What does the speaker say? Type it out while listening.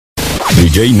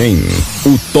DJ Nem,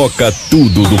 o toca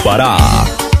tudo do Pará.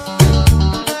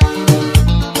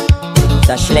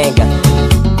 Ça schlingue.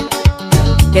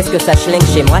 Qu'est-ce que ça schlingue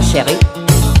chez moi, chérie?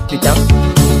 Putain.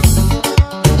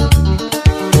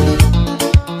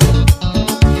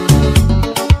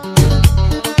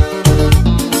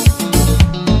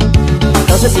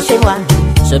 Quand je suis chez moi,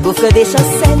 je bouffe que des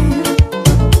choses saines,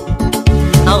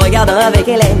 en regardant avec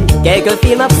Hélène quelques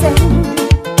films obscènes.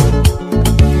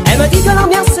 Elle me dit que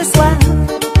l'ambiance ce soir,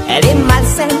 elle est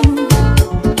malsaine.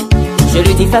 Je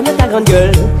lui dis ferme ta grande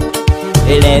gueule,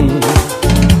 Hélène.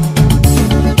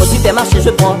 Au supermarché je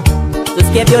prends tout ce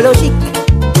qui est biologique.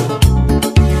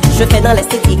 Je fais dans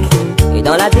l'esthétique et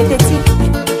dans la diététique.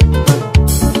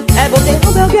 Elle bouffe des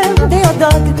hamburgers, des hot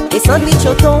dogs, des sandwichs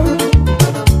au thon,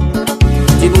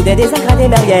 du boudin, des acras, des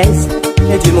merguez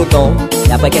et du mouton.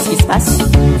 Et après qu'est-ce qui se passe?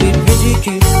 Tu pues du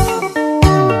cul.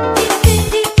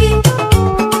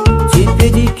 Tu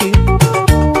pues du cul.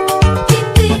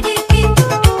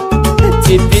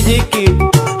 Tu pues du cul.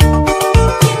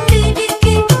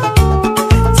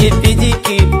 Tu pues du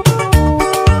cul.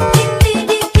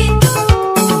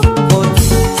 Prout,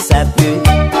 ça pue.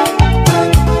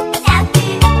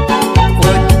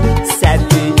 Prout, ça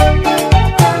pue.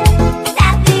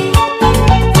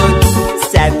 Prout,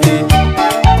 ça pue.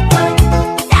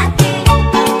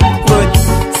 Prout,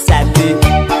 ça pue.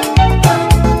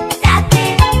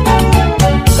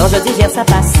 Quand je digère ça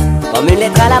passe comme une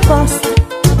lettre à la poste.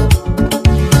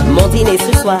 Mon dîner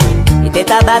ce soir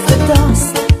était à base de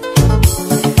toast.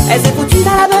 Elle s'est foutue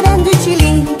dans la bedaine du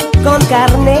chili con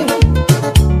carne.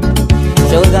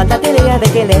 Je regarde la télé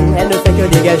avec Hélène, elle ne fait que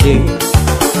dégager.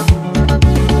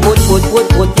 Prout, prout, prout,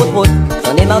 prout, prout, prout,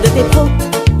 j'en ai marre de tes proutes.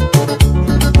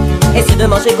 Essaie de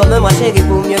manger comme moi chérie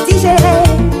pour mieux digérer.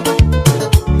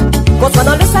 Qu'on soit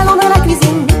dans le salon, dans la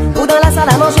cuisine ou dans la salle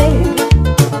à manger,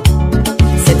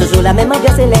 c'est toujours la même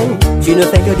ambiance Hélène, tu ne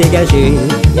fais que dégager.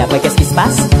 Et après qu'est-ce qui se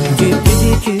passe? Tu pues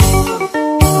du cul.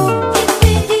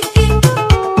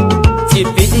 Tu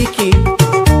pues du cul.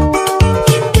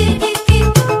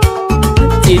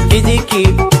 Tu pues du cul.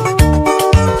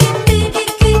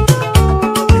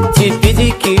 Tu pues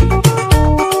du cul.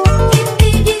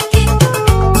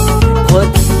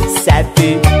 Prout, ça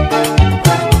pue.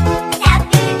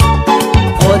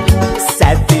 Prout, ça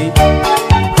pue.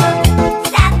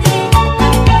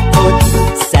 Prout,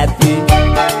 ça pue.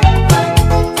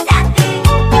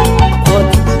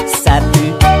 Prout, ça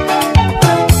pue.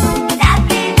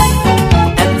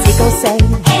 Un petit conseil,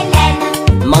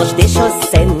 mange des choses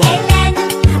saines.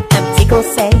 Un petit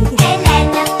conseil,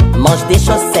 mange des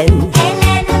choses saines.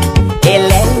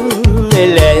 Hélène,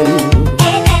 Hélène.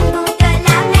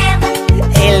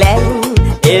 Hélène,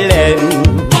 Hélène.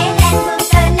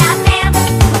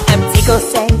 Un petit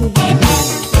conseil.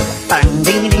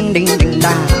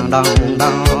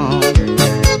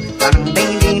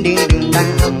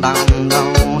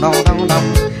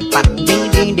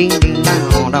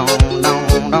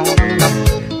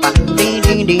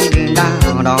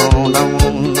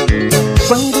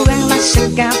 Quando ela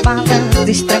chegava,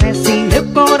 estremece meu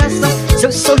coração.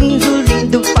 Seu sorriso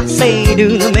lindo,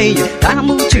 parceiro no meio da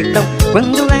multidão.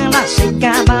 Quando ela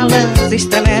chegava,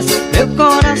 estremece meu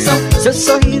coração. Seu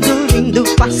sorriso lindo,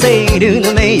 parceiro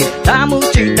no meio da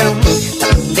multidão.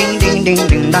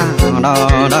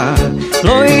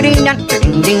 Loirinha,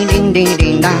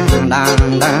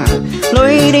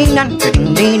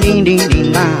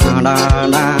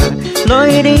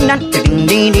 loirinha,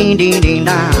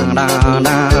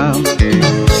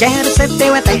 quero ser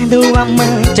teu eterno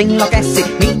amante, enlouquece,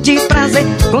 me de prazer.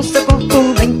 Com seu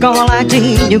corpo bem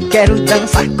coladinho, quero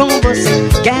dançar com você.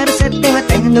 Quero ser teu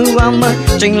eterno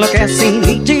amante, enlouquece,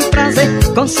 me de prazer.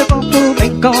 Com seu corpo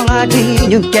bem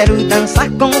coladinho, quero dançar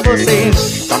com você.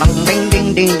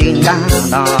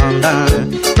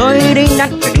 Loirinha,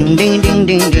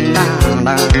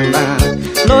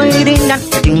 loirinha,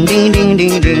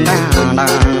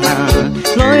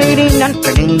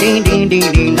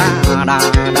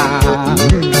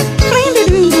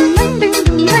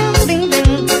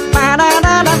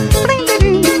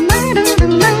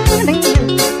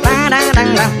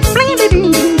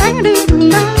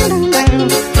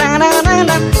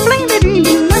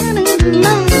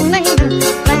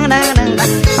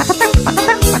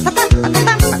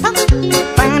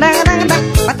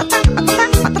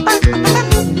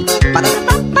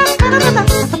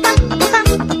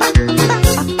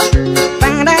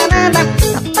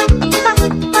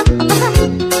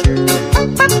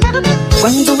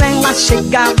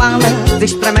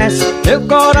 estremece meu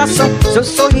coração. Seu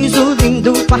sorriso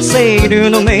lindo, parceiro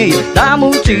no meio da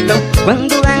multidão.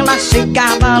 Quando ela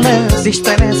chega, balança,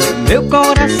 estremece meu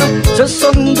coração. Seu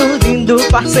sorriso lindo,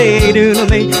 parceiro no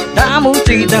meio da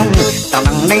multidão.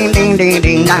 Din din din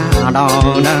din da da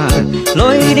da.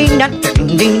 Loirinho da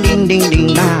din din din din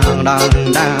din da da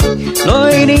da.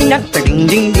 Loirinho da din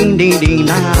din din din din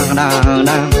da da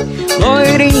da.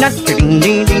 Loirinho da din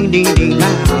din din din din da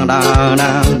da da.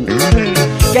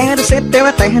 Quero ser teu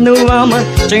eterno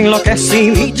amante, te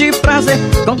enlouquece e de prazer,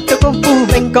 com teu corpo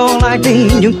bem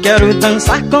coladinho, quero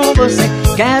dançar com você.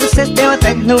 Quero ser teu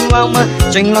eterno amante,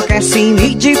 te enlouquece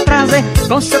e de prazer,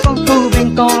 com seu corpo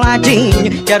bem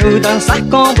coladinho, quero dançar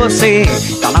com você.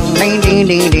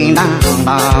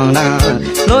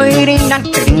 Loirinha,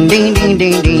 din din din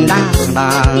din din da da.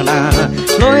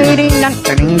 Loirinha,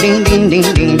 din din din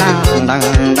din din da da.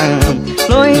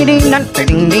 Loirinha,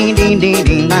 din din din din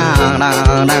din da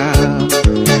da.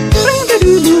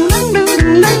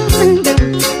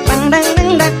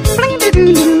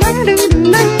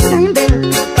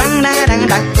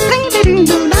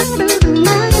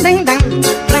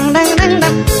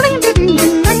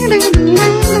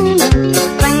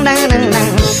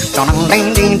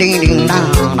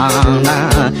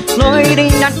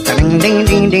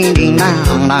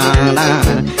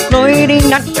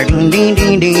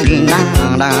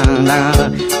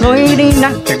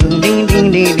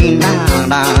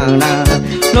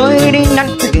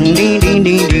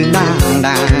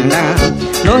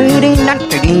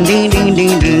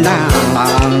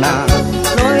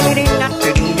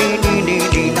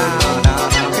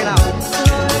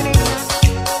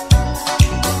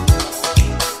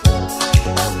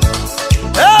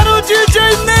 Era o DJ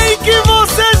Nem que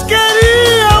vocês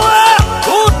queriam,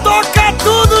 o Toca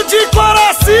Tudo de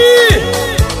Icoaraci.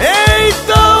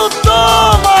 Então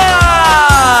toma!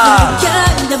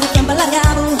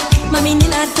 Uma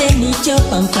menina tem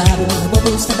pamparo,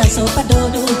 bobo está da sopa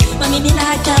dodo. Uma menina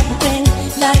já tem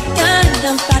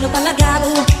largando para o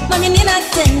palagaro. Uma menina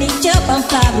tem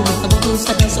pamparo, bobo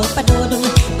está da sopa dodo.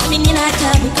 Uma menina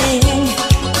já tem.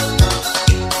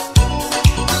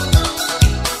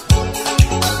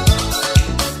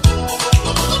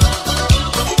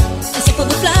 Esse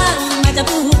povo flano, mas a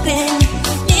burro crê.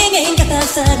 Ninguém cata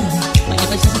sério, mas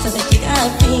depois você sabe que dá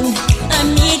fim.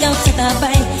 Amiga, você tá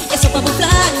bem. Esse povo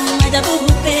flano, mas a burro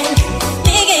crê.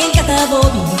 Ninguém cata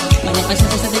bobo, mas depois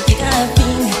você sabe que dá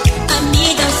fim.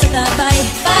 Amiga, você tá bem.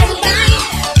 Bye, bye,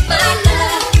 my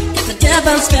love. Essa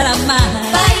diaba espera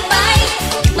mais. Bye, bye,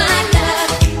 my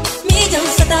love. Amiga,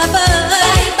 você tá bem.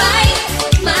 Bye, bye,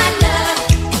 my love.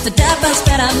 Essa diaba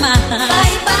espera mais.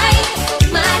 Bye, bye,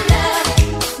 my love.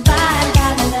 Bye,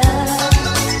 bye, my love.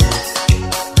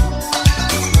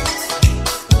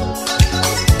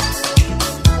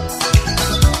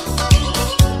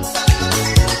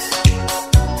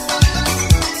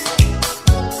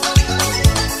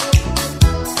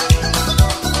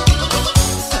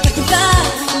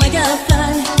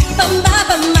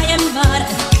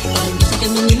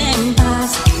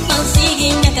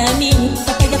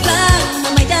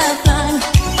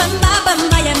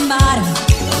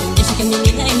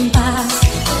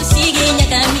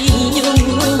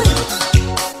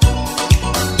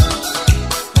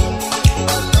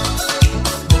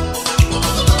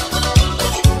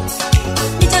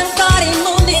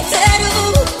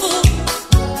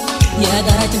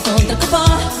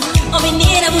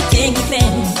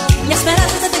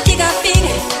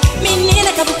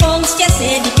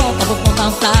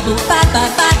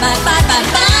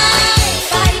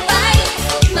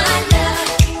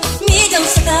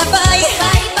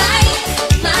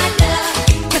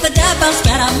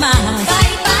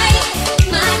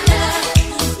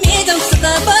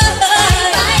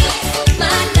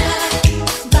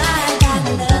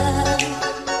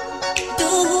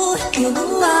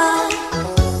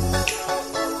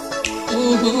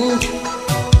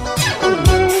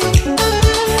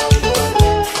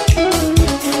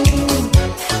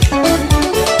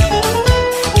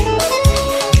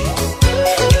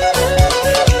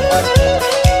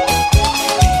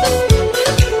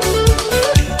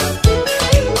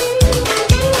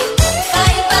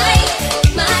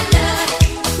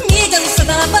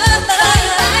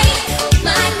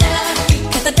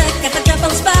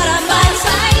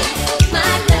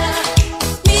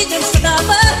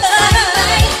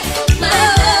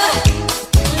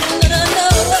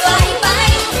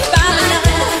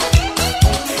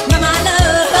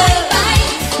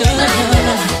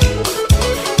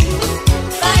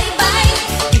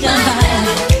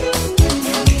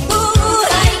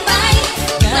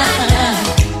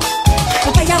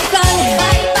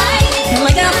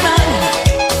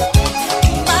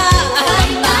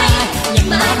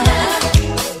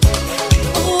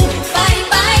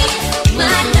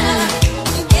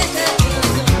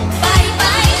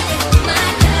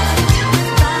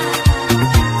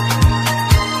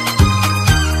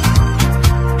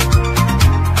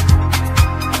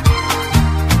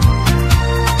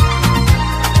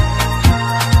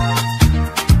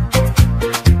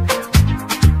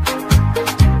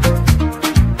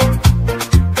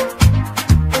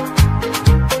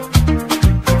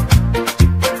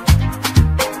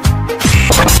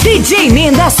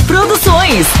 Lendas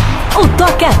Produções. O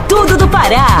Toca Tudo do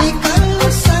Pará.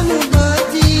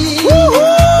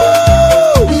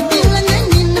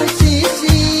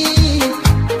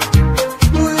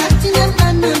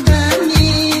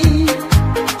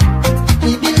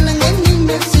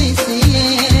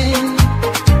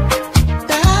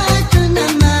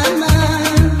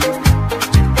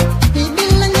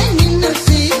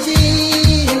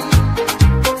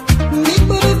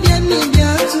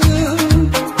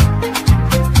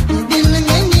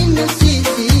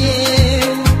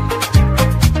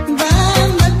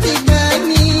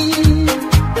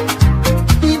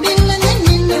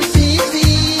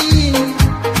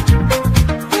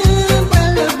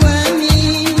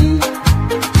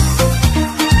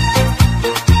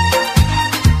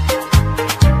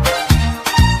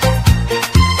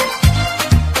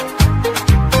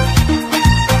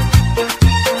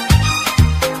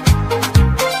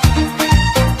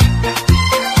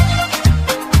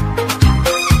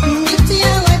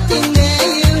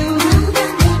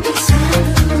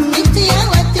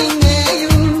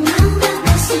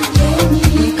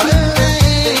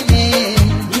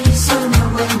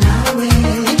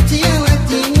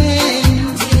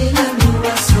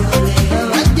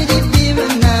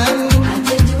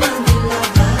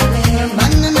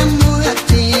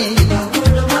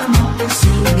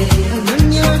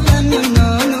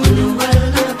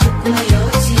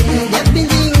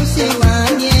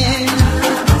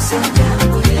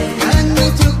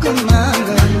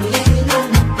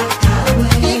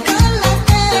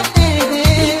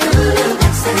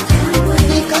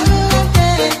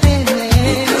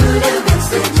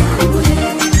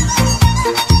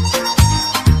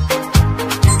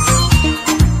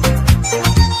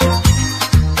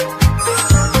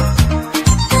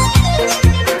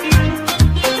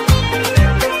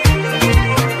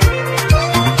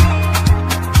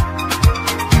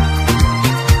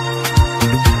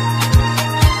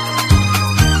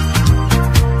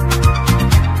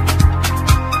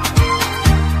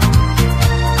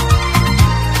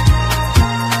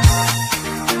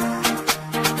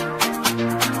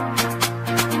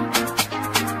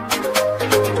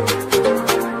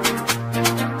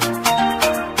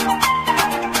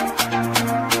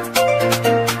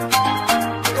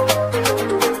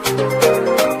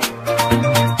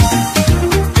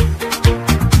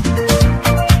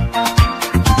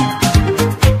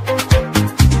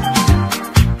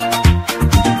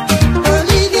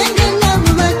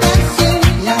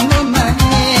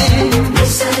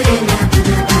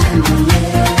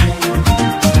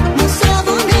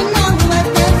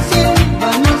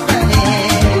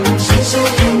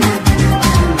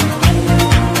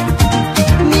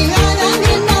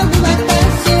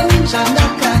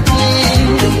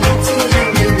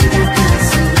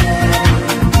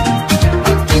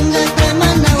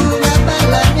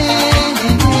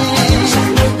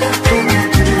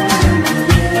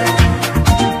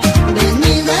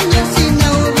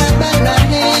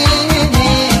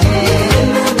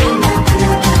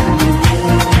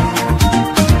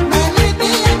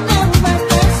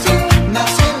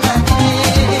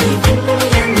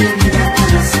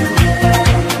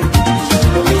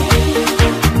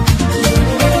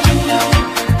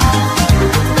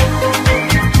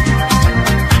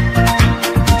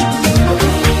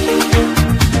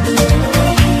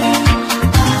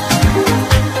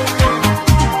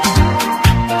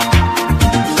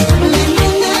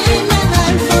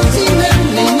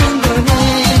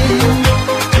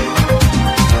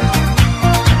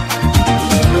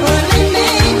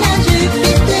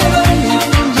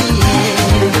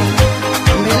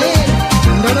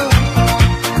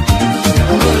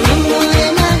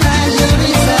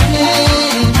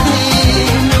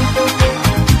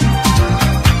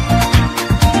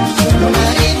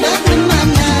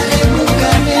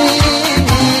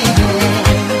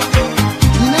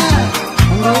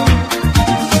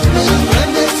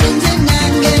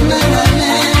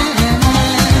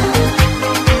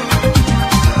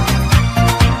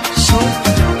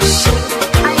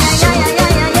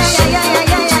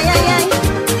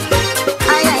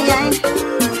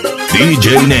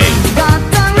 DJ Nem.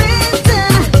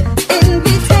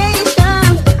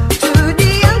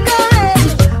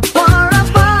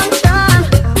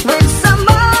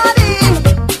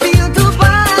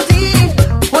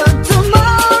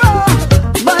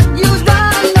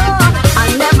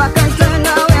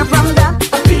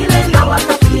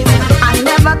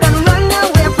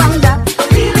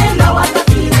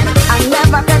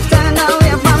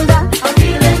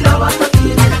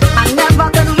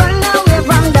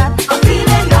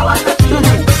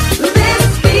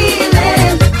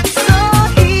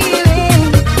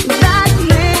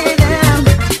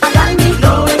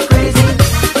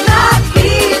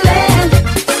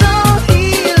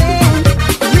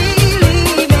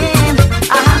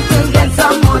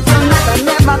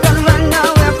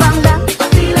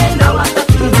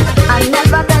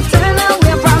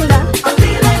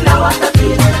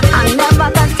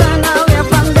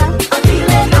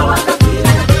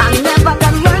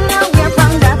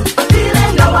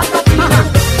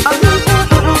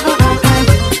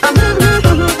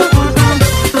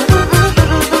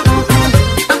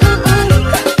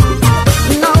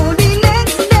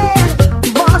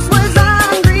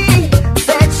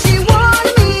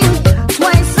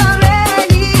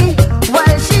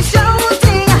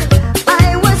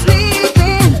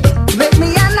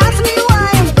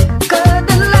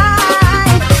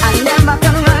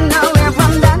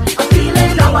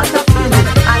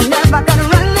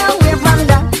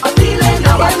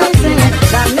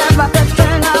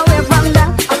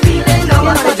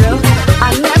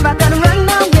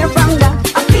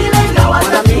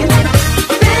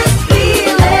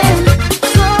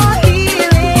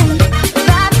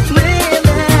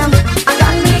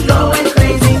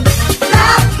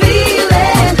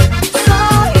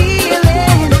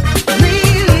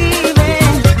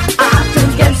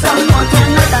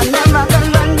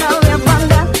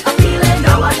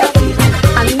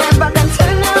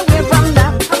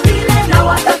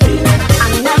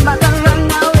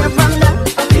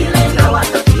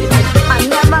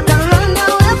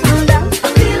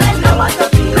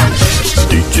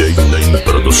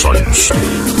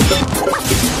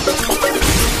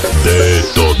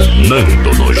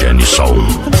 Detonando no Genição.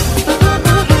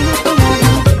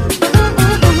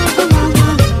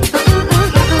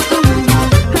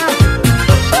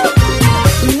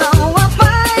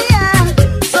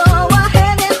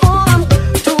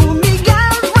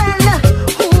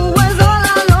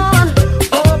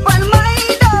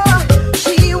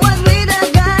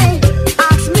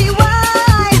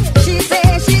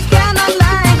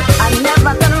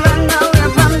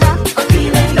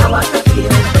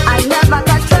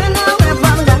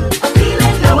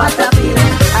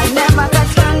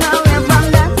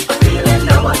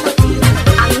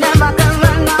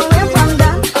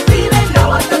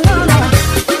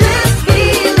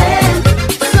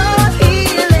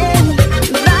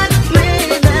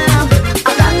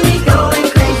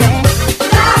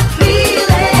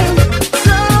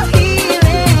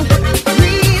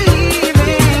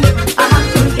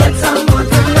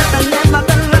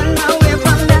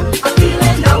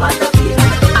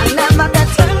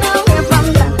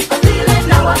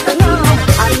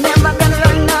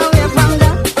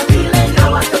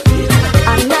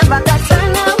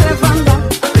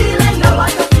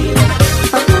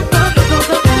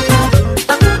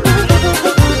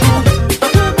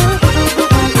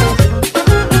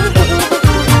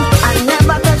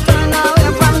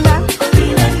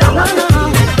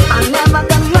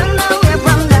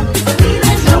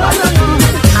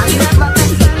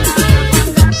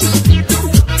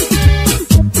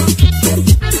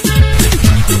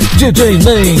 DJ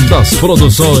Nem das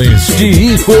produções de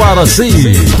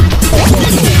Icoaraci.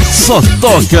 Só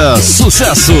toca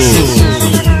sucesso.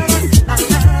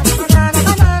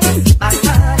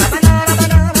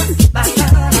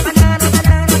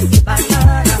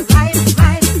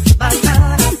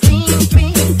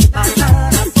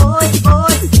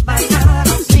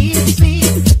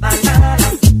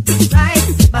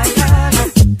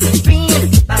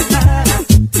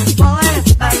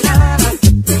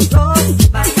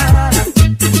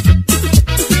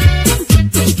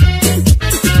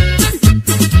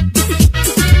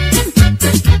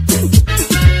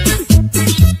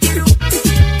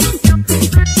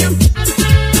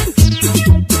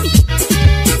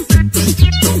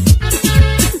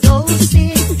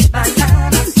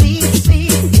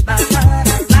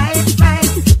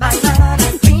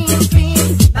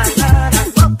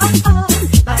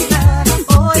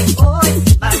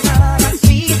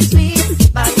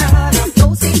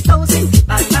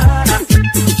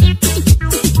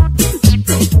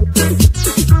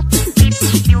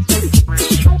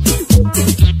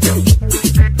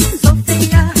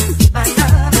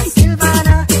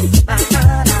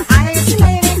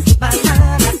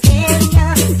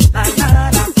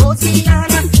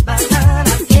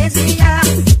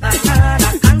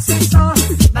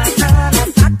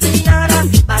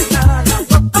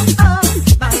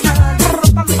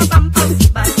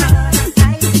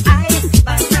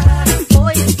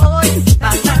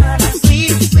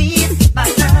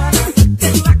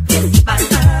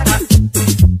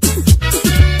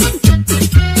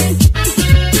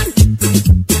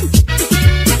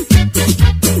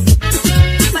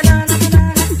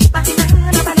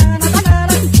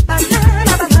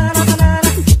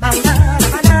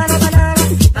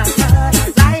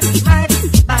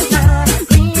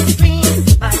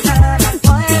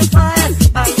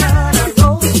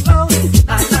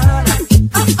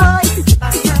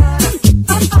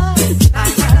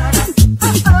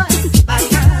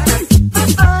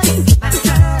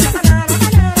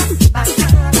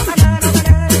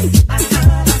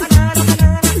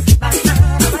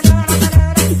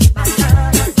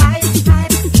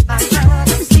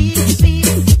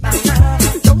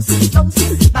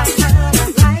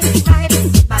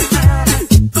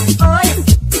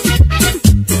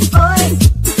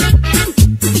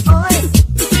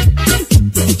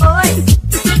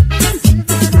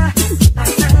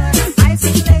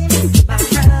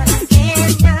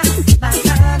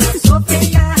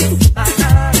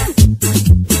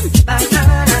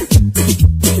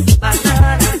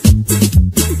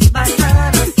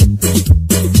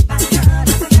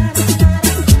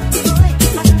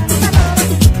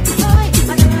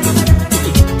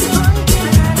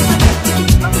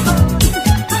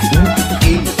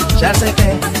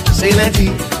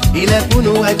 Il est pour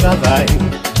nous à travail.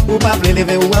 Ou pas plus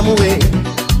lever ou amouer.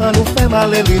 On nous fait mal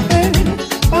lever.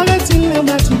 Paraît-il le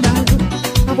matinal.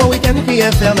 Un bon week-end qui est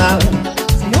infernal.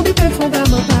 Si on dit fait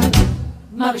fondamental.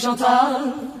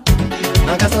 Marie-Chantal.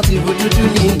 En cas senti vous tout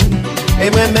uni.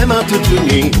 Et moi-même en tout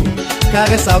uni.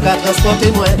 Caresse ça ou qu'à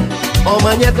transporter moi. En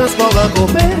manière transport en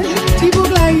commun. Si vous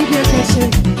l'avez bien caché.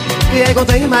 Et est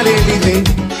content il m'a levé.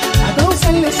 A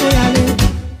danser laisser aller.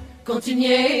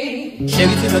 continuer.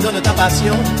 Chérie, tu me donnes ta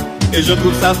passion et je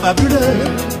trouve ça fabuleux.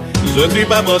 Je ne suis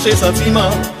pas branché sentiment,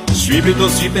 je suis plutôt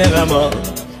super amant.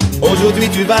 Aujourd'hui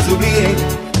tu vas oublier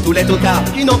tous les tocards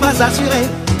qui n'ont pas assuré.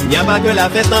 Il n'y a pas que la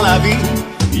fête dans la vie,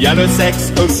 il y a le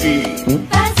sexe aussi.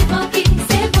 Vas-y tranquille,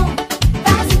 c'est bon.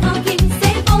 Vas-y tranquille,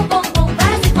 c'est bon, bon, bon.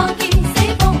 Vas-y tranquille,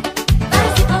 c'est bon.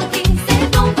 Vas-y tranquille, c'est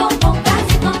bon, bon, bon.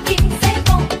 Vas-y tranquille, c'est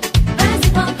bon. Vas-y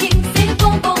tranquille, c'est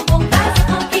bon, bon, bon. Vas-y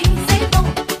tranquille, c'est bon.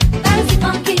 Vas-y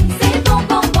tranquille, c'est bon,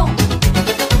 bon, bon.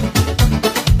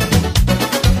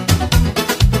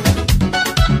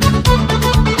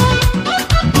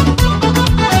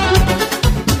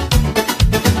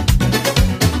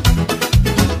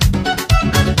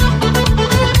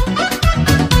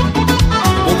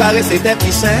 Caresser tes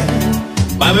petits seins,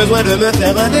 pas besoin de me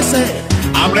faire un dessin.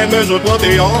 Après me je prends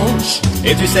tes hanches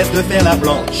et tu cesses de faire la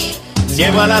planche. Tiens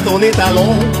voilà ton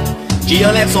étalon qui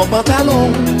enlève son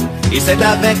pantalon. Et c'est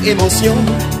avec émotion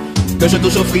que je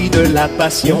touche au fruit de la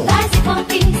passion. Vas-y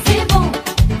tranquille, c'est bon.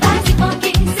 Vas-y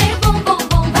tranquille, c'est bon, bon,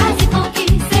 bon. Vas-y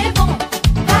tranquille, c'est bon.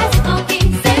 Vas-y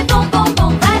tranquille, c'est bon, bon, bon.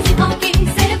 Vas-y tranquille,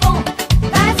 c'est bon.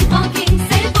 Vas-y tranquille,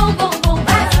 c'est bon, bon, bon.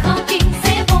 Vas-y tranquille,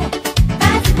 c'est bon.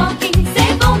 Vas-y tranquille,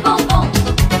 c'est bon, bon, bon.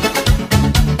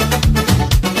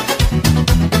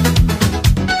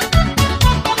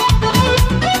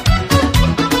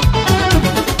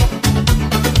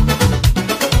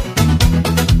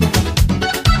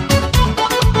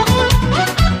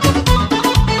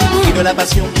 Fruit de la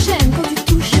passion, J'aime quand tu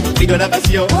touches. fruit de la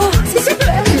passion, Oh, c'est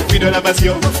super. fruit de la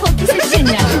passion, Oh, Francky, c'est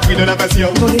génial. fruit de la passion,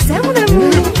 Bon dessert, mon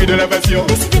amour. fruit de la passion,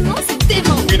 Décidément, c'est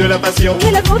dément. fruit de la passion,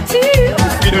 Quelle aventure.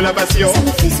 fruit de la passion, Ça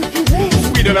me fait soupirer.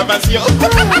 fruit de la passion.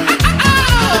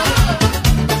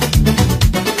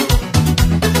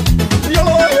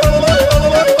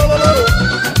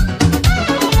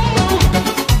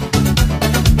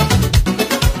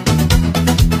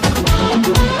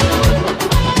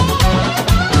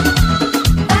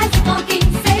 Vas-y tranquille,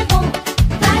 c'est bon.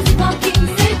 Vas-y tranquille,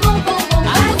 c'est bon, bon, bon.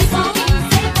 Vas-y tranquille,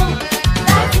 c'est bon.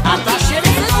 Vas-y Attachez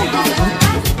les tranquille,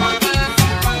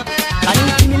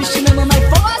 Allez, qui me chime même mais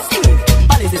fácil.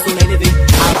 Allez, c'est soleil levé.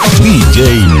 DJ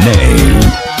Nem,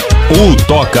 o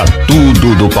toca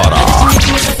tudo do Pará.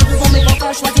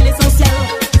 Choisir l'essentiel,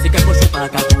 c'est quelque chose pas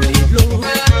qu'à tous les lots.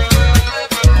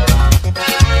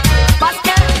 Parce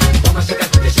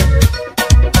que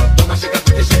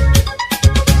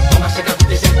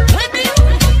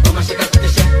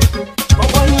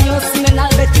compagnie en semaine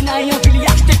Albertina et en ville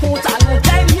acheter compte à long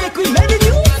dernier coup mais de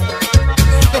nous.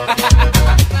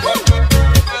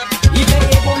 Il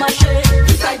paye pour marcher,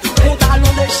 compte à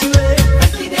long déchiré.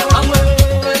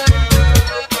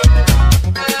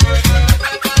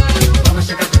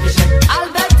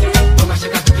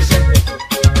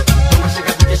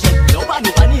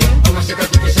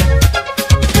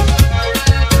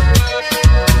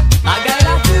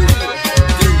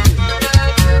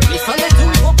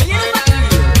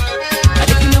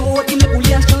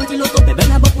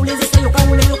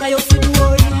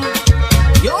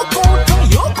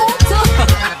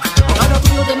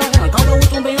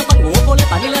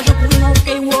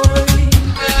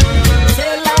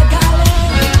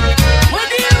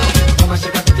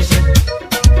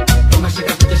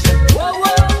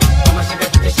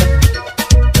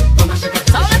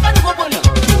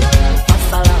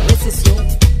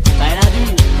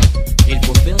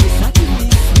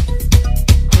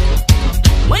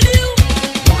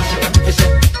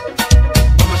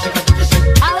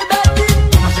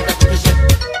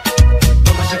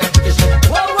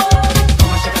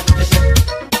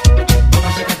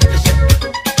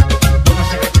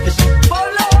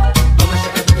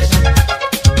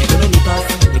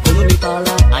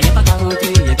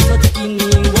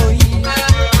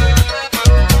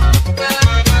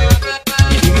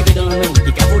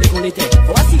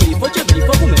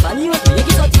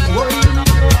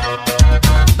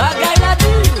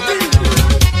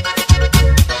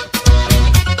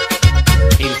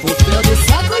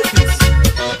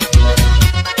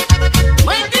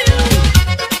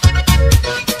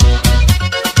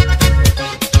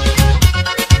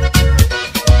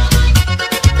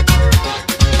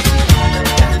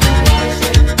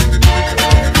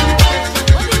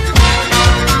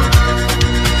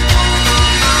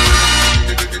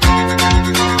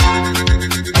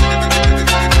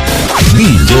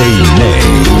 DJ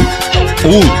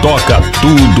Nem, o toca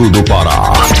tudo do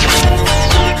Pará.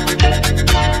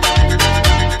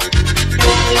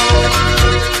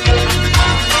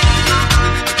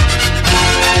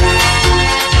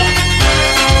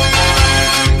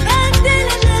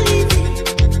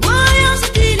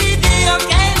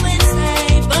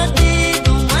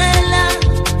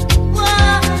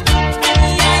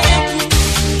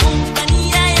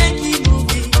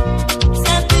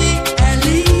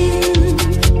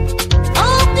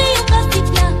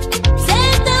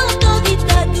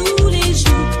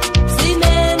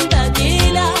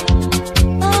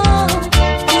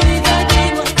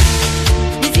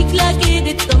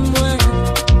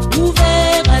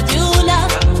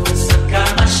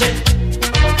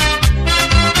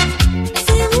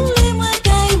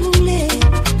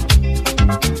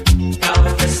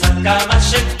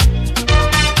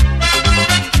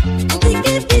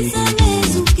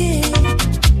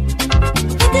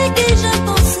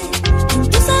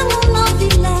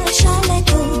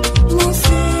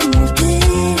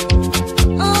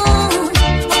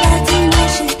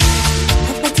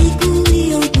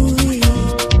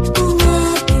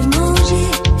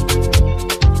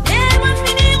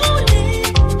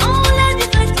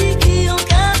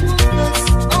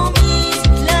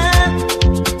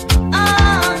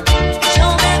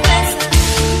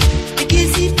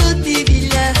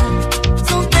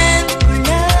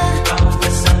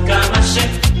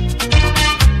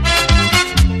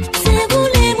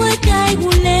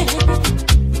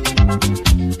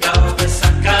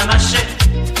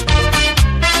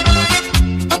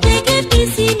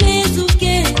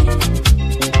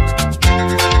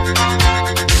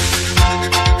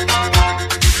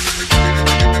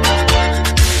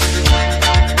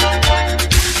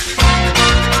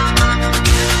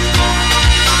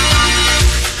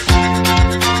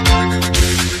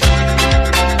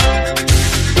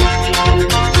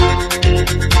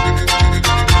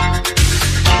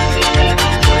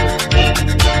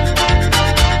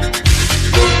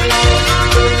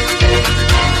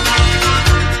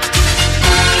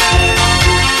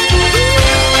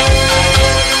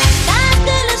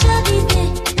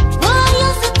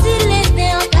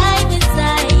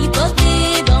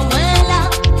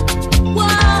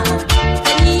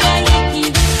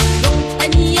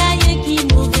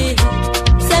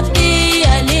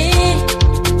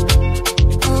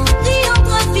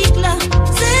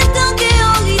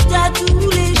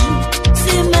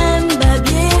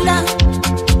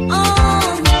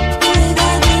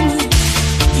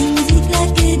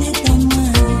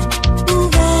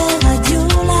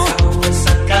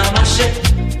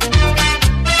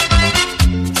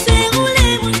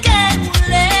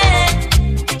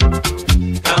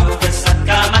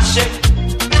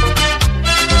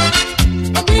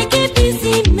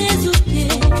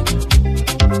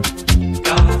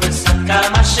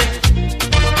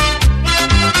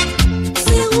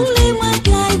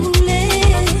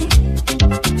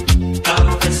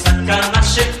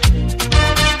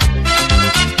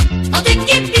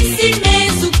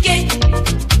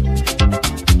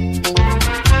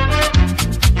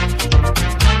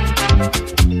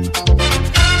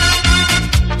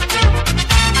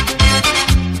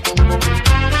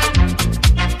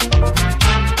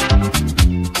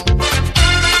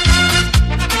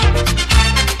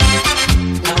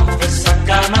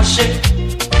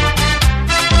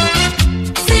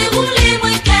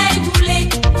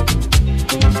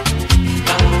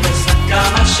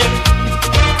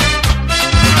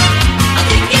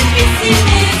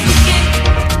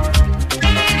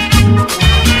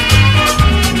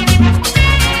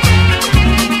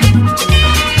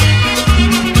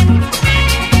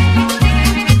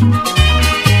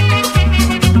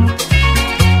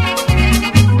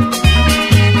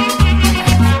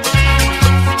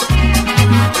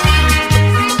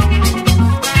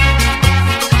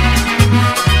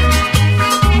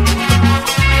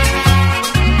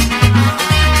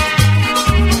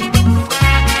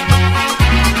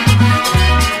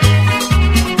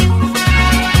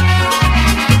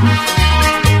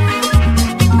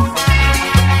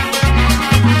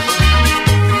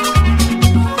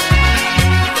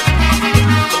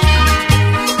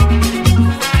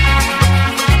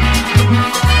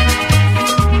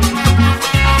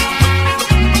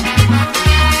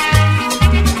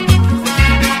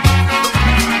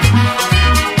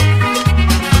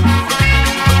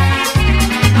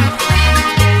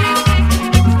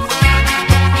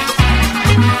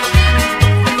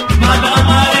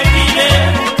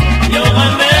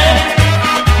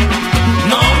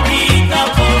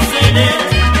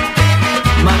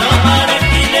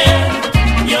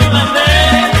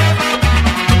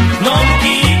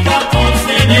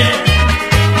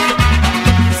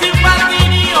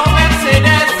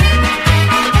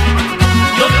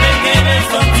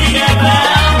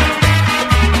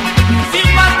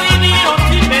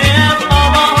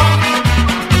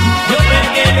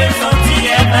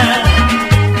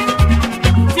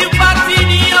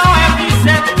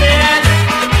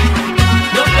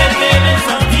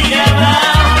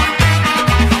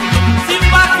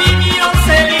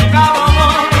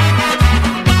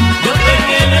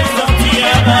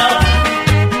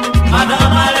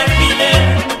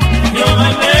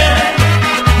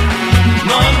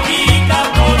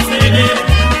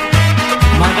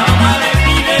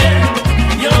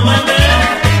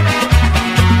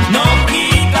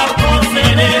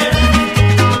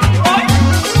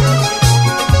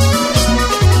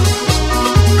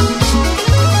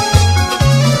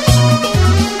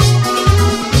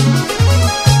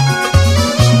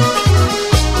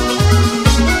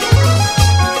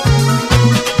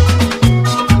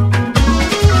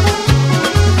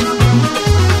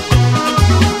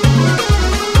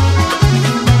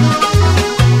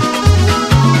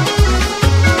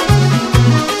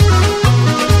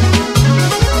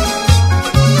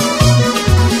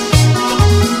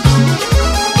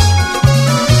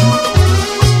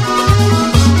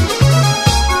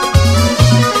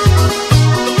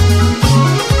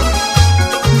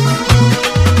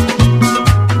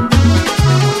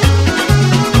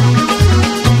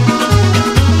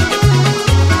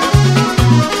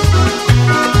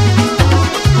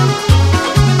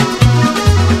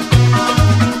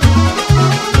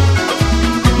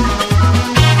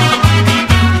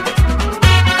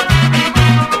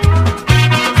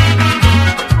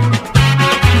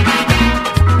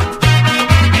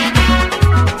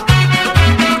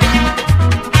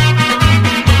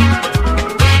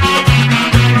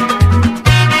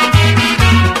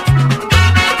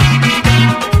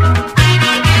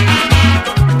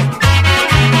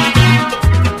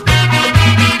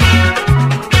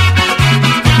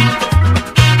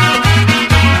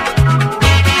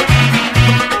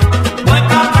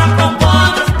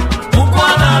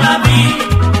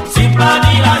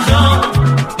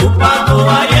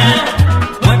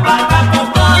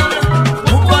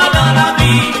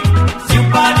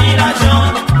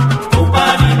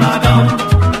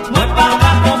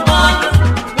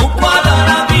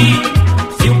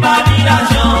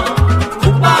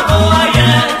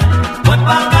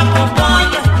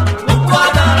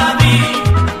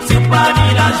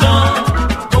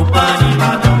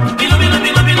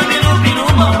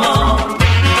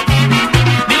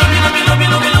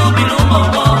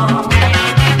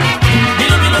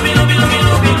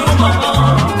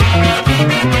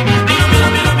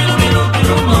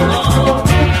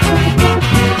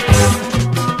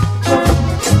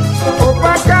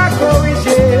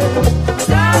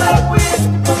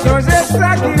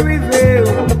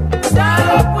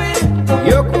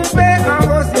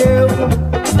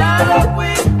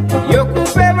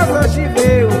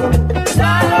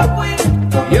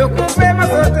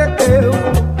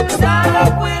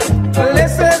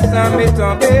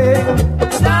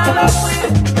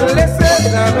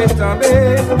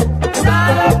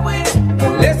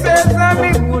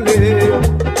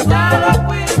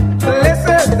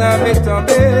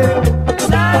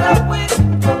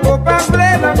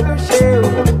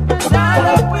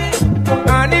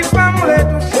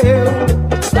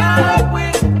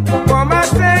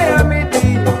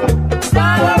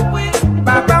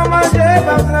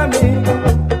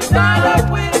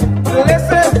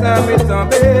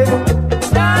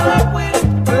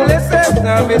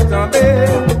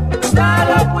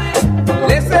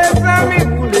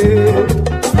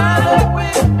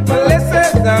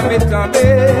 me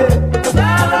tomber.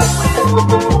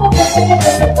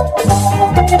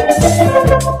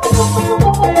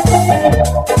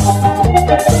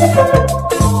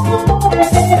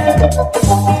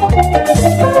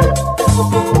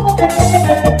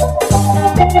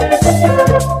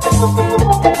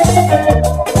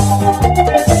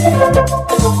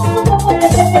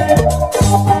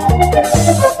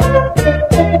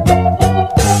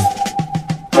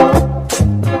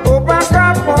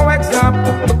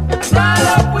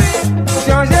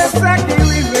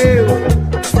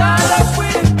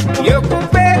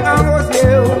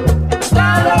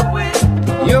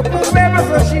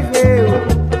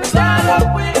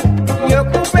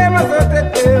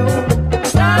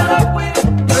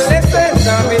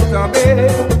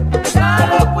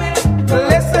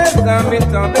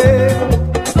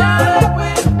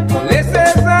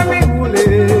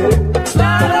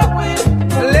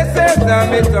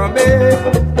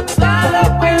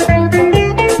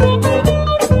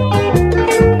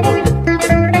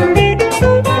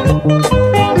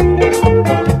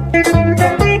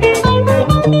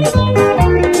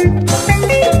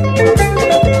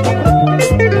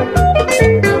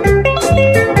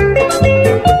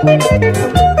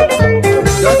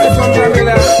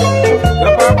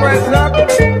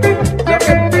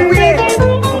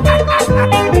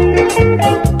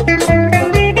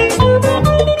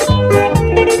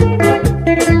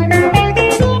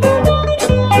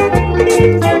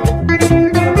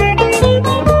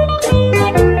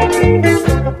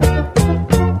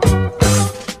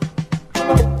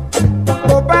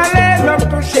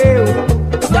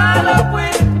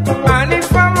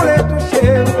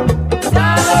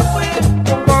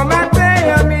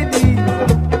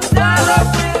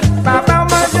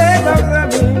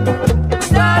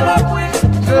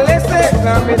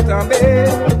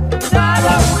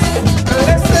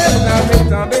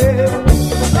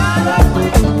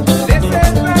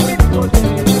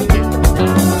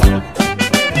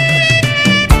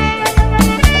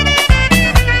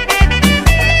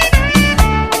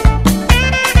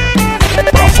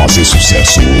 Fazer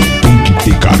sucesso tem que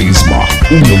ter carisma,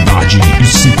 humildade e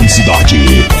simplicidade.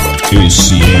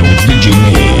 Esse é o DJ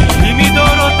Nem.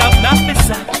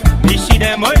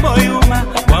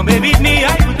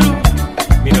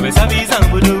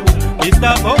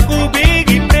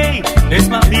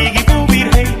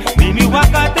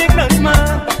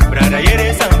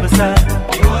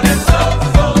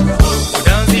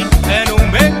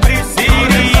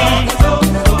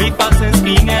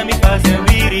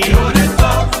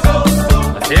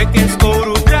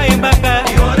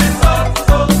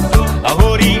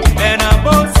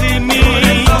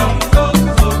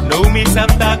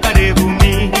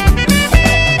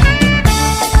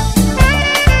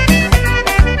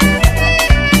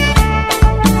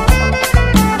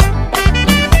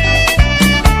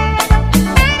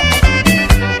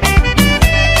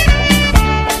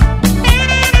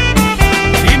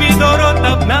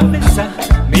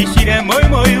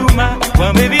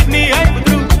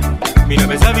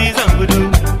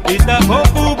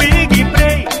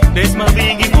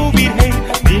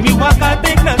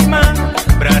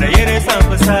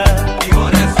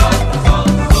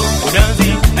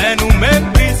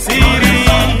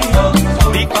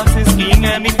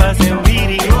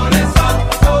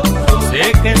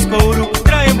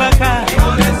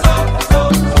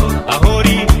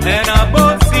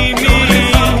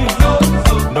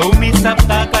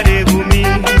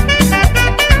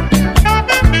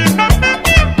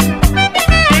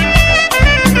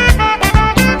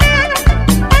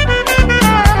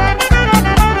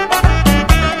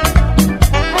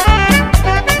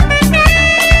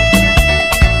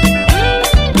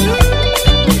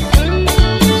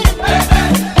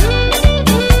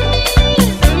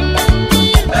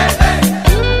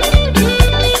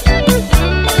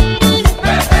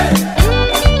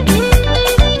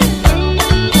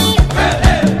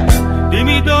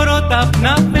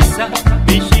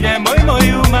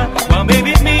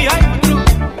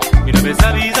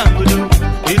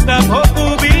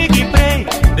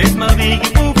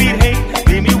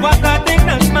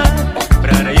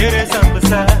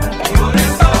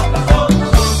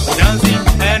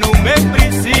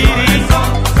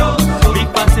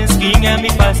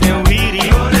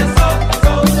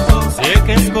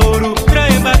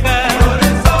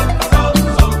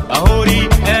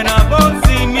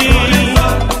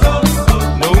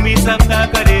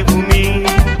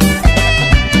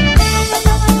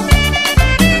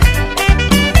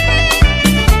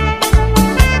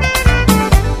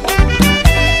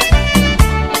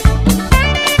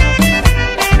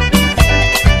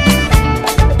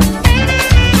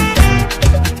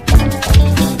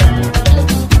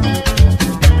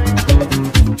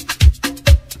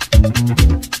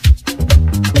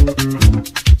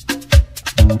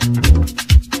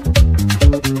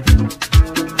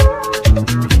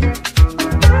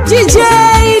 DJ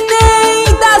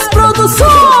Nem das Produções.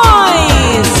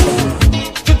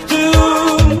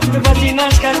 Le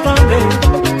voisinage qu'attendait.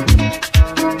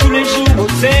 Tous les jours au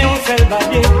sein on fait le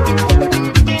bailler.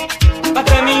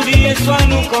 Après-midi et soir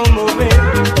nous comme mauvais.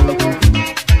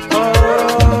 Oh,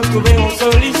 trouver une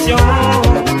solution.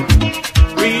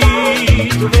 Oui,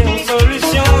 trouver une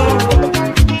solution.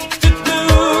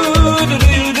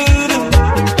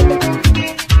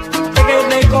 Fait que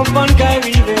les comprendre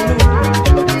qu'arrive nous.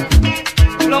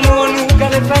 L'amour nous qu'à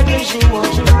les faire de jour en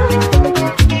jour.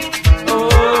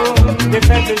 Des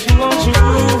fêtes de jour en jour.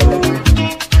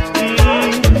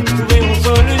 Trouver une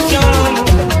solution.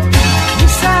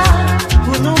 Tout ça,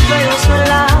 pour nous faire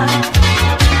cela.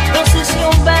 Dans ce si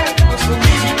on bête, on se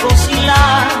musique aussi là.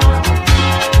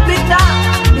 Plus tard,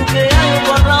 nous créons un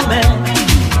bon lendemain.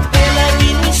 Et la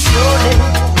vie nous sauve,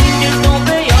 qui est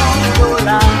tombée en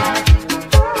dollar.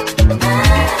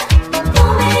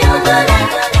 Tombée en dollar.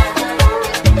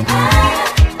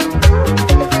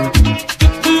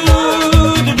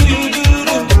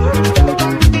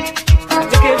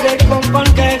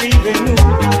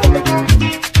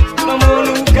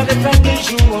 Des fêtes de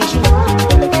jour en jour.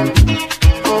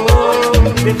 Oh,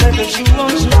 des fêtes de jour en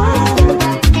jour.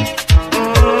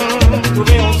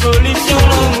 Trouver une solution.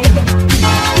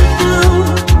 Tout,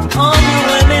 en nous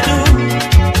aimait nous.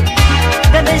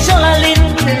 Des gens la ligne,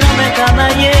 des hommes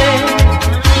camaillés.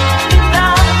 Là,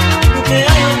 nous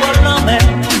créons un bon lendemain.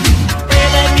 Et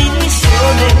la minuit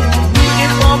sonnée, nous qui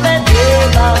pouvons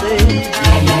démarrer.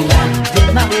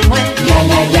 Démarrer moi.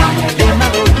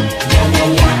 Démarrer.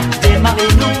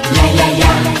 Démarrez-nous,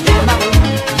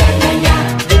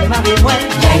 démarrez-moi,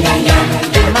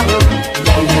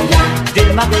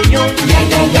 démarrez-yo.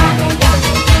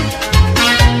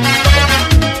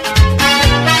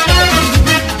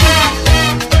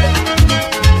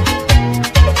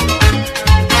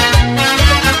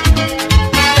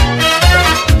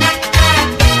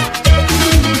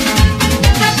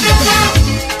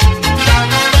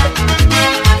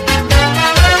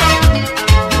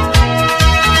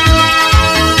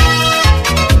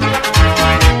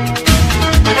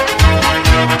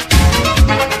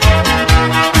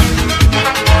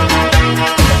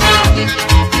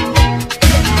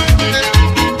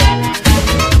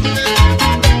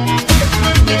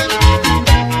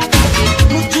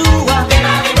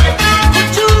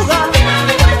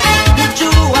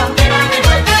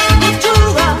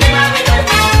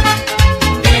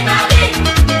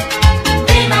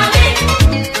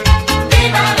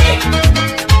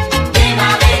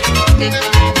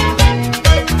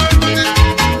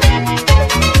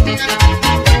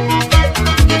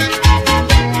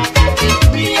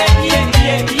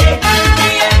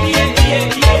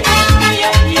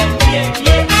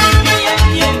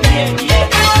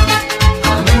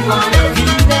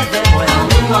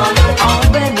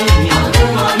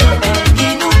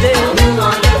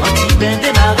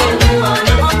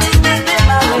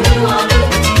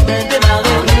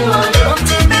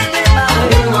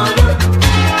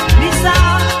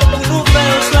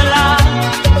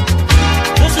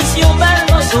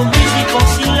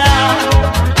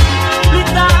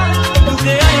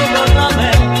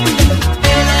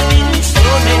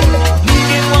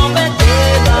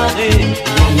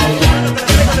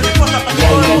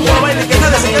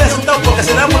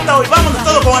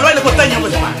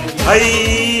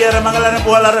 Ay, remanga la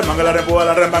rempuja la remanga la rempuja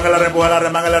la remanga la rempuja la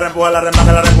remanga la rempuja la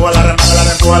remanga la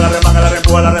rempuja la remanga la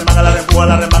rempuja la remanga la rempuja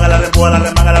la remanga la rempuja la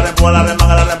remanga la rempuja la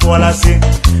remanga la rempuja la si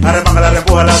arremanga la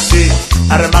rempuja la si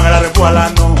arremanga la rempuja la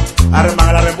no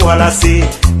arremanga la rempuja la si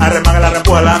arremanga la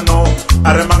rempuja la no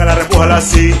arremanga la rempuja la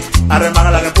si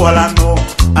arremanga la rempuja la no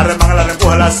arremanga la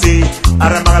rempuja la si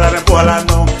arremanga la rempuja la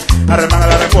no arremanga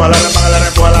la rempuja la remanga la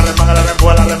rempuja la remanga la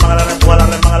rempuja la remanga la rempuja la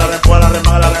remanga la rempuja la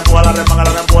remanga la rempuja la remanga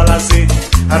la rempuja la si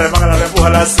arremanga la rempuja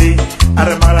la si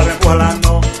arremanga la rempuja la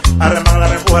no arremanga la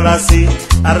rempuja la si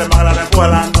arremanga la rempuja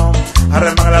la no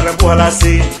arremanga la rempuja la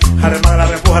si arremanga la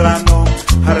rempuja la no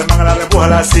arremanga la rempuja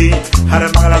la si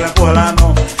arremanga la rempuja la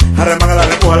no arremanga la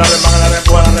rempuja la remanga la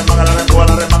rempuja la remanga la rempuja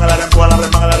la remanga la rempuja la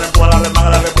remanga la rempuja la remanga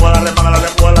la rempuja la remanga la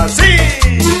rempuja la si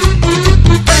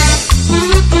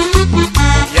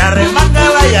y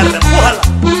arremángala y arrempújala.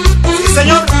 Sí,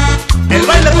 señor, el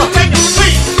baile costeño.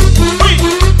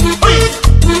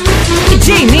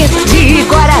 DJ Nem De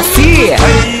Icoaraci.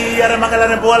 Ay, arremanga la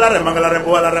rempuja la remanga la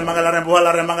rempuja la remanga la rempuja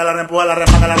la remanga la rempuja la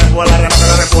remanga la rempuja la remanga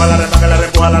la rempuja la remanga la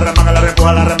rempuja la remanga la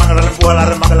rempuja la remanga la rempuja la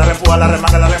remanga la rempuja la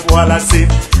remanga la rempuja la si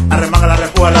arremanga la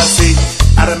rempuja la si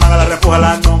arremanga la rempuja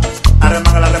la no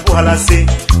arremanga la rempuja la si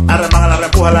arremanga la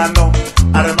rempuja la no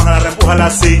arremanga la rempuja la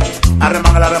si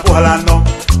arremanga la rempuja la no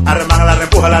arremanga la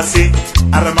rempuja la si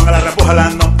arremanga la rempuja la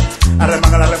no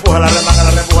arremanga la repuja la remanga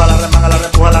la repuja la remanga la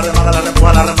repuja la remanga la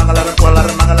repuja la remanga la repuja la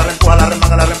remanga la repuja la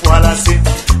remanga la repuja la sí,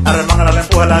 arremanga la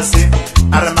repuja la sí,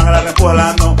 arremanga la repuja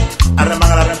la no,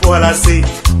 arremanga la repuja la sí,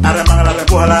 arremanga la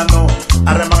repuja la no,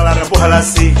 arremanga la repuja la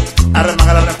sí,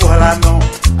 arremanga la repuja la no,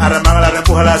 arremanga la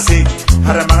repuja la sí,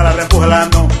 arremanga la repuja la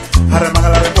no, arremanga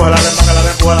la repuja la remanga la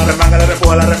repuja la remanga la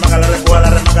repuja la remanga la repuja la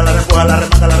remanga la repuja la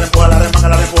remanga la repuja la remanga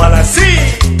la repuja la sí.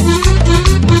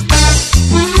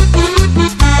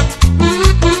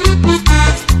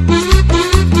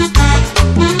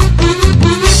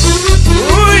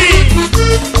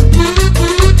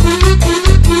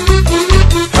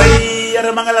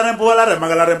 Remanga la repuja la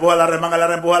remanga la repuja la remanga la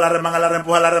repuja la remanga la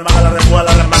repuja la remanga la repuja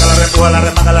la remanga la repuja la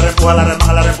remanga la repuja la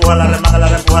remanga la repuja la remanga la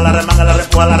repuja la remanga la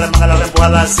repuja la remanga la repuja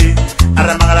la sí,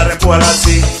 arremanga la repuja la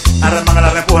sí, arremanga la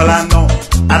repuja la no,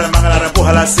 arremanga la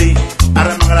repuja la sí,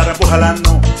 arremanga la repuja la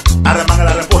no, arremanga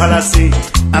la repuja la sí,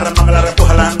 arremanga la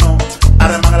repuja la no,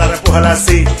 arremanga la repuja la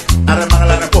sí, arremanga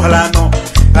la repuja la no,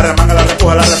 arremanga la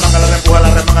repuja la remanga la repuja la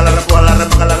remanga la repuja la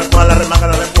remanga la repuja la remanga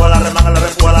la repuja la remanga la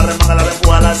repuja la remanga la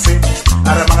repuja la sí,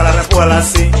 arremanga la repuja la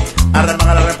sí,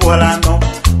 arremanga la repuja la no,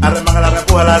 arremanga la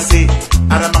repuja la sí,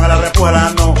 arremanga la repuja la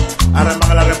no,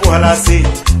 arremanga la repuja la sí,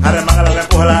 arremanga la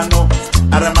repuja la no,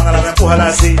 arremanga la repuja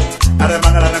la sí,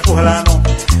 arremanga la repuja la no,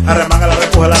 arremanga la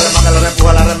repuja la remanga la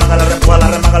repuja la remanga la repuja la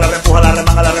remanga la repuja la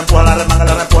remanga la repuja la remanga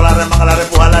la repuja la remanga la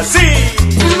repuja la sí.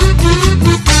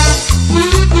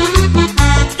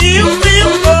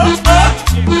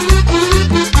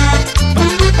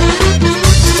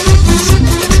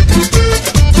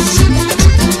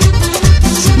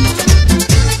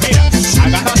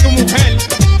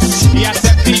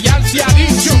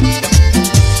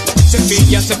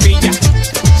 Cepilla, cepilla,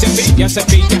 cepilla,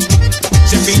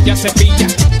 cepilla,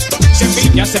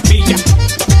 cepilla, cepilla,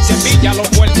 cepilla lo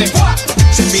fuerte.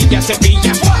 Cepilla,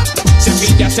 cepilla,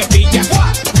 cepilla, cepilla.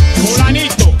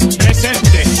 Fulanito,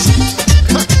 presente.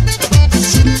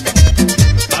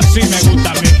 Así me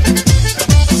gusta a mí.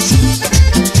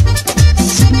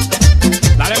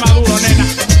 Dale maduro, nena.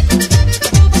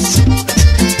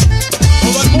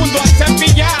 Todo el mundo a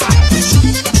cepillar.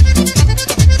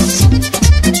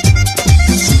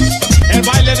 El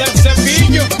baile del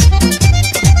cepillo.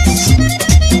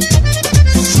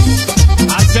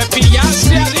 A cepillar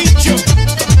se ha dicho.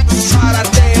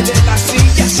 Párate de la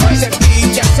silla.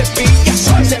 Cepilla, cepilla,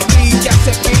 cepilla,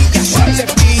 cepilla,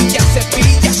 cepilla,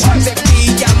 cepilla,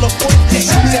 cepilla los puentes.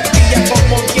 Cepilla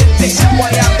como dientes.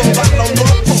 Guayando van los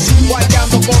locos.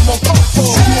 Guayando como coco.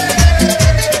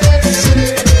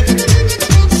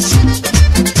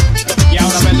 Y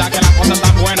ahora verdad que la cosa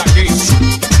está buena aquí.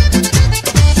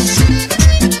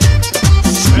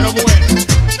 Pero bueno,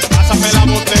 pásame la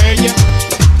botella.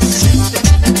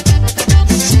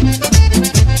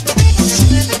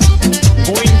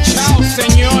 Buen chao,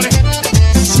 señores.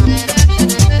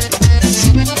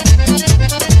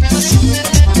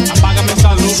 Apágame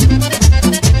esa luz.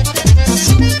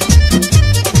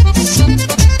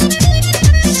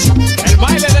 El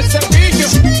baile del cepillo.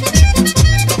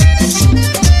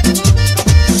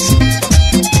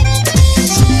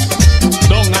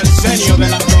 Don Arsenio de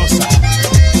la Rosa,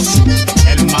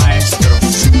 el maestro,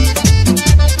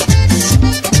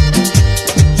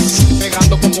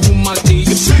 pegando como un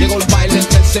martillo. Llegó el baile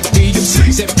del cepillo.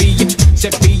 Cepilla,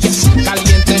 cepilla,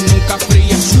 caliente nunca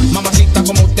fría. Mamacita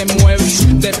como te mueve,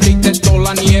 derrite toda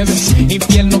la nieve.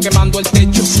 Infierno quemando el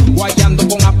techo, guayando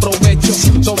con aprovecho.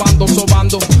 Sobando,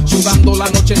 sobando, sudando la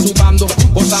noche, sudando,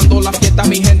 gozando la fiesta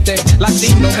mi gente.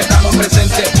 Latinos estamos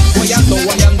presentes, guayando,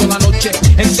 guayando la noche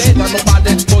entera, no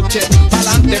para el coche.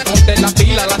 Pa'lante, ponte la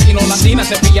pila, latino, latina,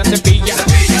 cepilla, cepilla.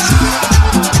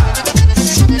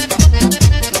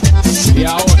 Y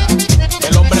ahora,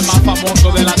 el hombre más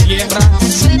famoso de la tierra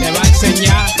te va a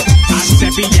enseñar a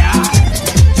cepillar.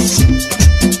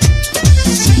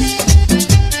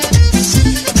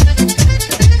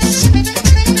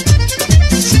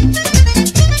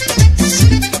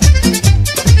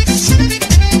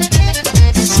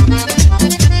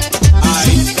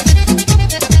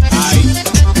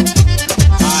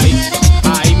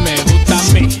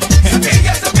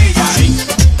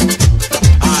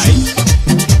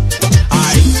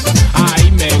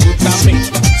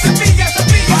 Cepilla,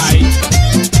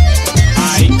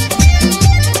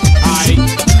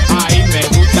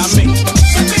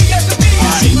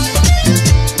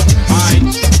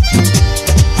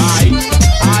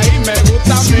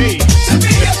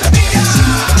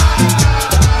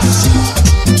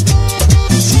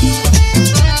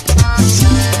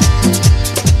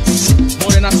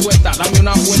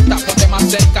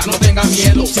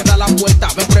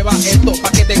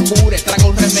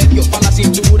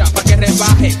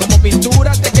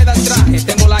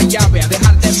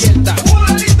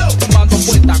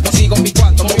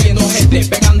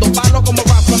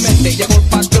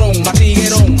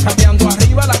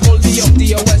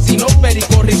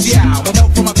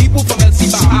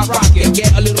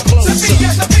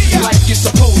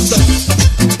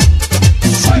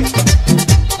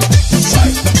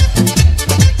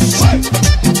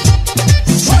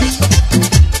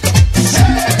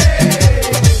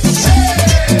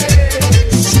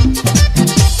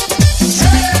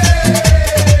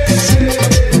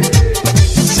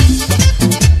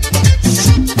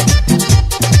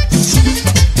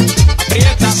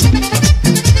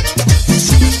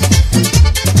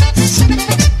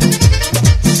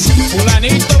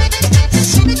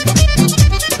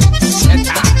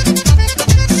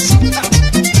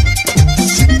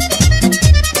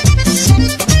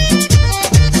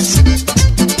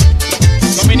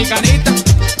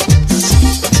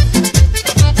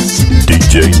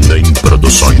 DJ Nem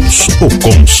Produções, o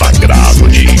consagrado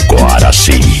de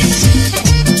Icoaraci.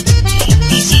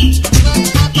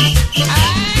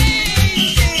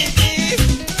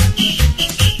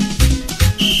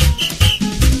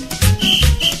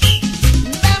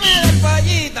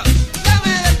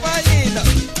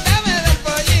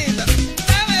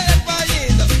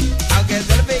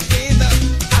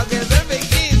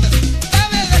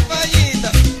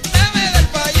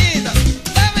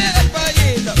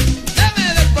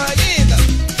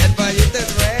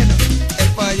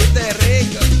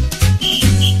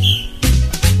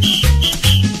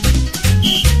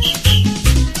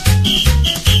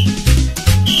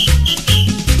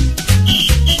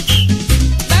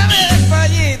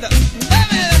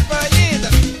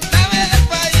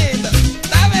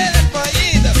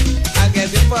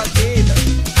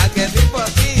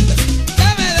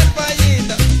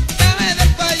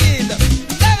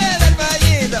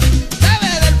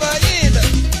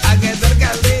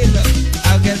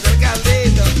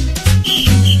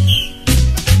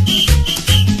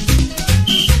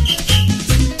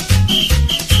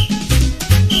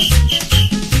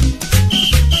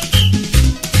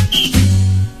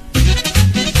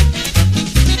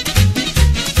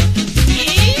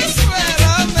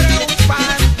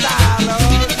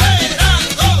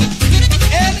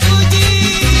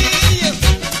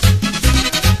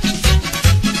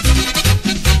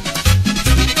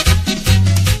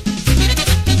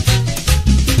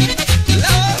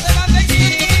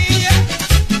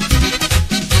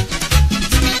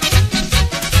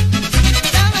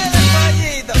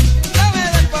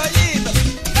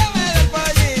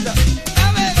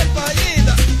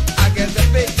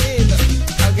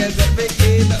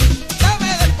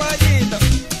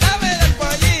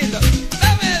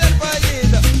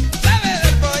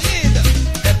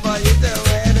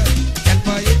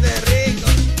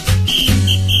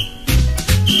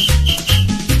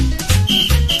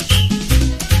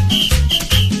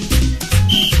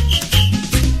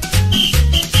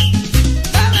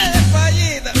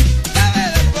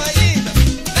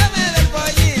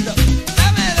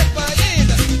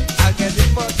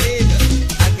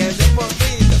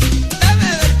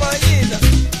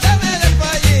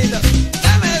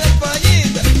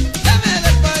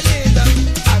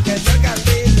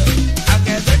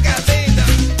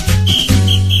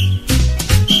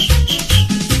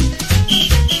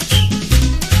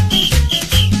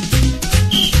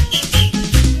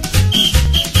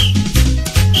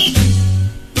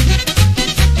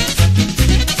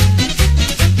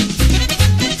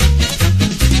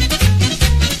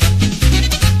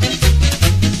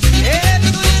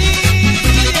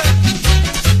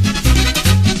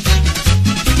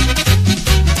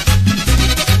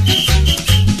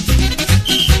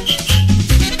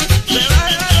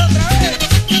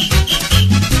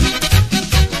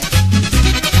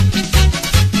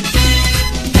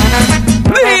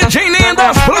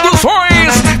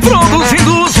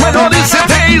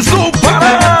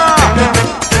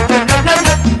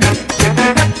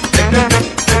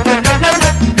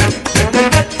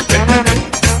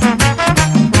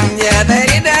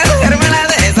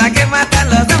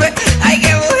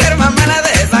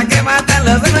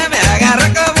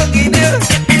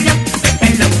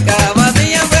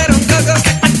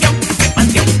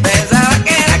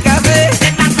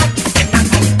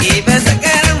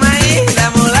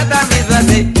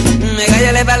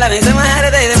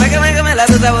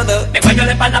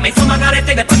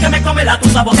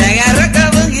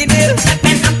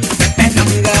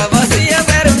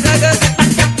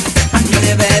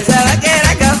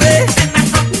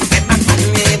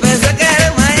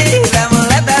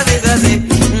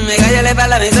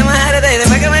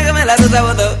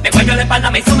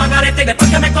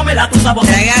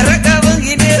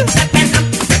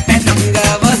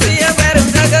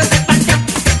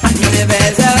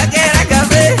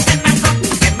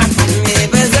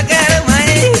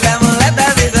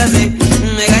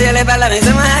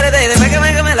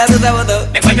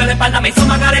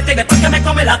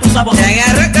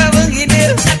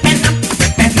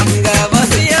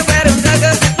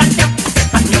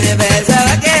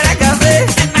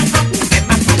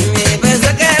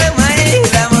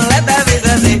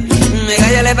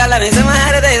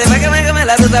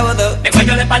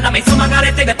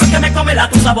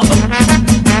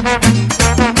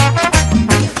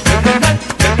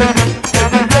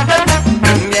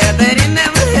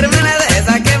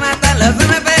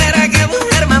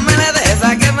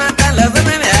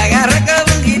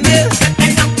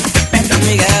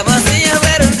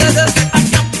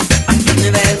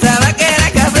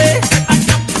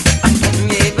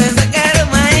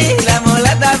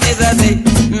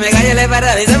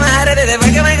 me hizo más arete,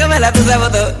 después que me come la tusa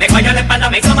botó. Me cogió la espalda,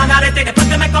 me hizo más arete y después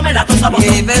que me come la tusa botó.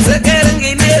 Y pensé que era un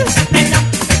guineo,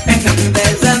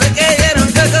 pensando que yo era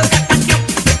un coco.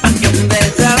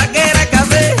 Pensaba que era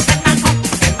café,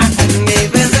 y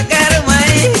pensé que era un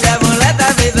maíz. La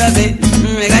mulata me hizo así.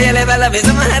 Me cogió la espalda, me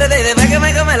hizo más arete y después que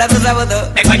me come la tusa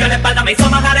botó. Me cogió la espalda, me hizo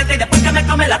más arete y después que me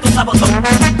come la tusa botó.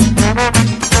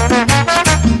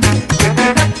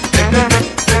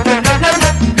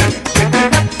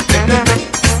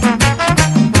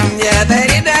 Ya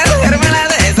tenía mujer mala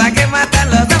de esa que matan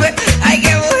los hombres. Ay,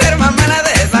 que mujer más mala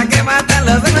de esa que matan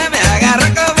los hombres. Me agarró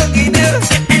como un guineo,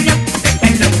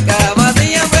 como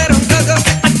si yo fuera un coco.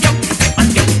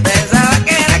 Pensaba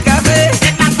que era café,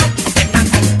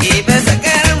 y pensé que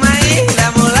era un maíz.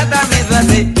 La mulata me hizo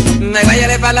así. Me guayó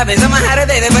la espalda, me hizo más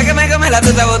arete y después que me come la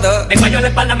tusa botó. Me cogió la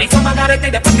espalda, me hizo más arete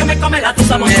y después que me come la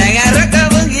tusa botó. Me agarró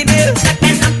como un guineo,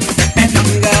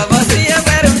 como si yo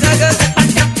fuera un coco.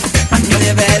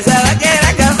 Pensaba que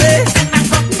era café,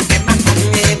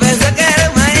 y pensé que era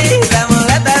un maíz. La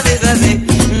mulata me hizo así.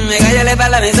 Me guayó la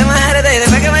espalda, me hizo más arete y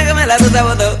después que me come la tusa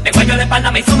botó. Me cogió la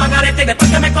espalda, me hizo más arete y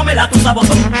después que me come la tusa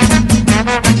botó.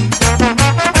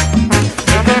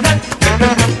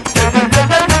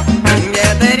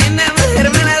 Ya tenía una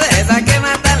mujer mala de esa que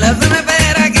matan los hombres.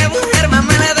 Pero que mujer más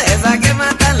mala de esa que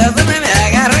matan los hombres. Me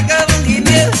agarró como un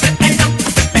guineo,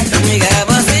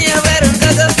 como si yo fuera un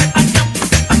coco.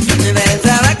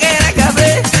 Pensaba que era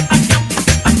café,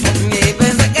 y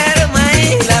pensé que era un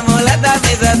maíz. La mulata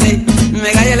me hizo así.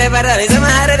 Me cayó la espalda, me hizo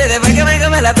más arete después que me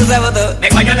come la tusa botó. Me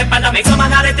cogió la espalda, me hizo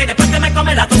más arete y después que me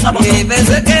come la tusa botó. Y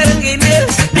pensé que era un guineo,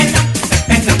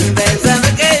 pensando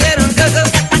que yo era un coco.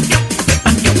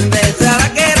 Pensaba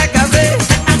que era café,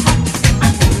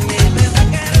 y pensé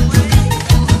que era un maíz.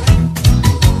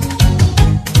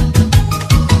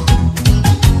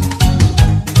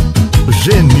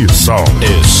 Genição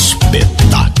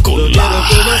espetacular.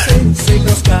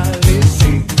 Séquences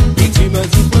caressées, vítimas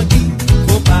du funky,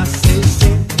 faut pas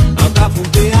cesser. Un tas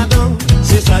fouté à dents,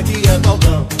 c'est ça qui est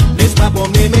important. Laisse pas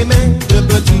promener mes mains de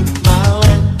petits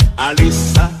marins. Allez,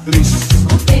 ça glisse.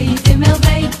 Au pays des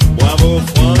merveilles, Bravo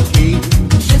Francky.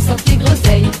 je sors tes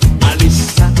groseilles. Allez,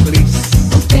 ça glisse.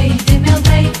 Au pays des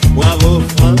merveilles, Bravo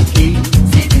Francky.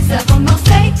 c'est du savon de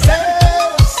Marseille. C'est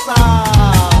ça.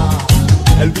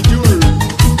 Elle bidule.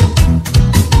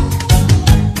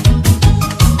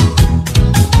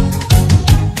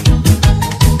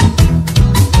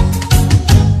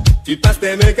 Tu passes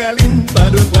tes mécalines, pas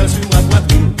de poils sur ma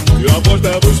poitrine. Tu approches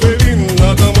ta bouche féline,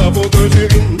 attends-moi pour te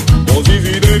gérine. Ton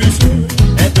zizi délicieux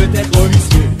est peut-être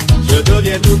vicieux. Je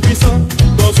deviens tout puissant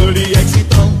dans ce lit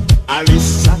excitant. Allez,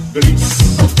 ça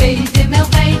glisse. Au pays des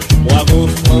merveilles, Bravo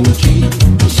Francky.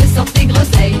 je sors tes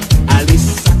groseilles. Allez,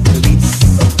 ça glisse.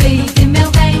 Au pays des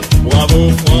merveilles,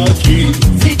 Bravo Francky.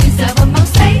 c'est du savon de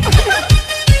Marseille.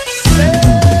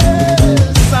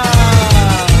 C'est ça.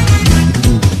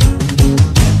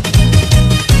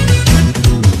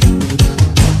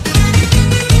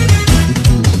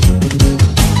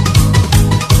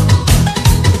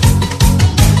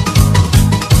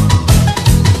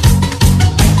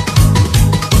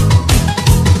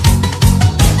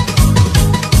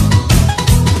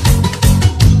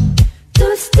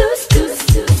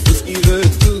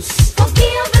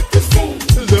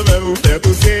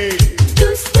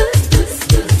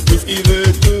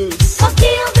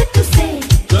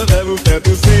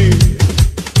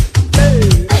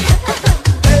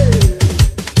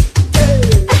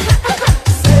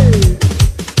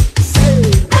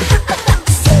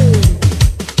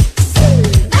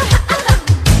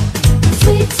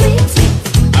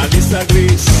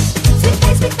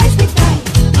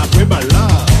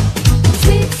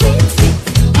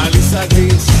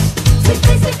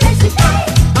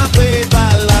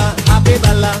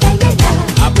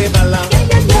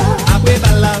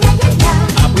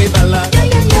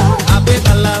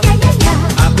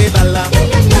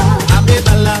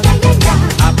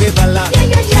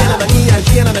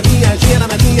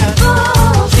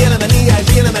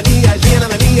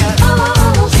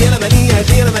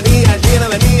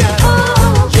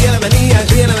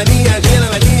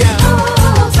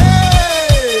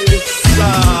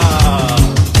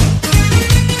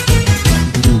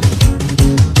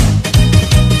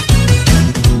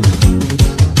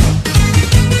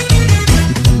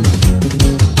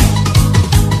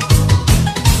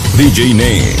 DJ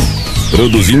Nem,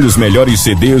 produzindo os melhores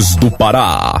CDs do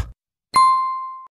Pará.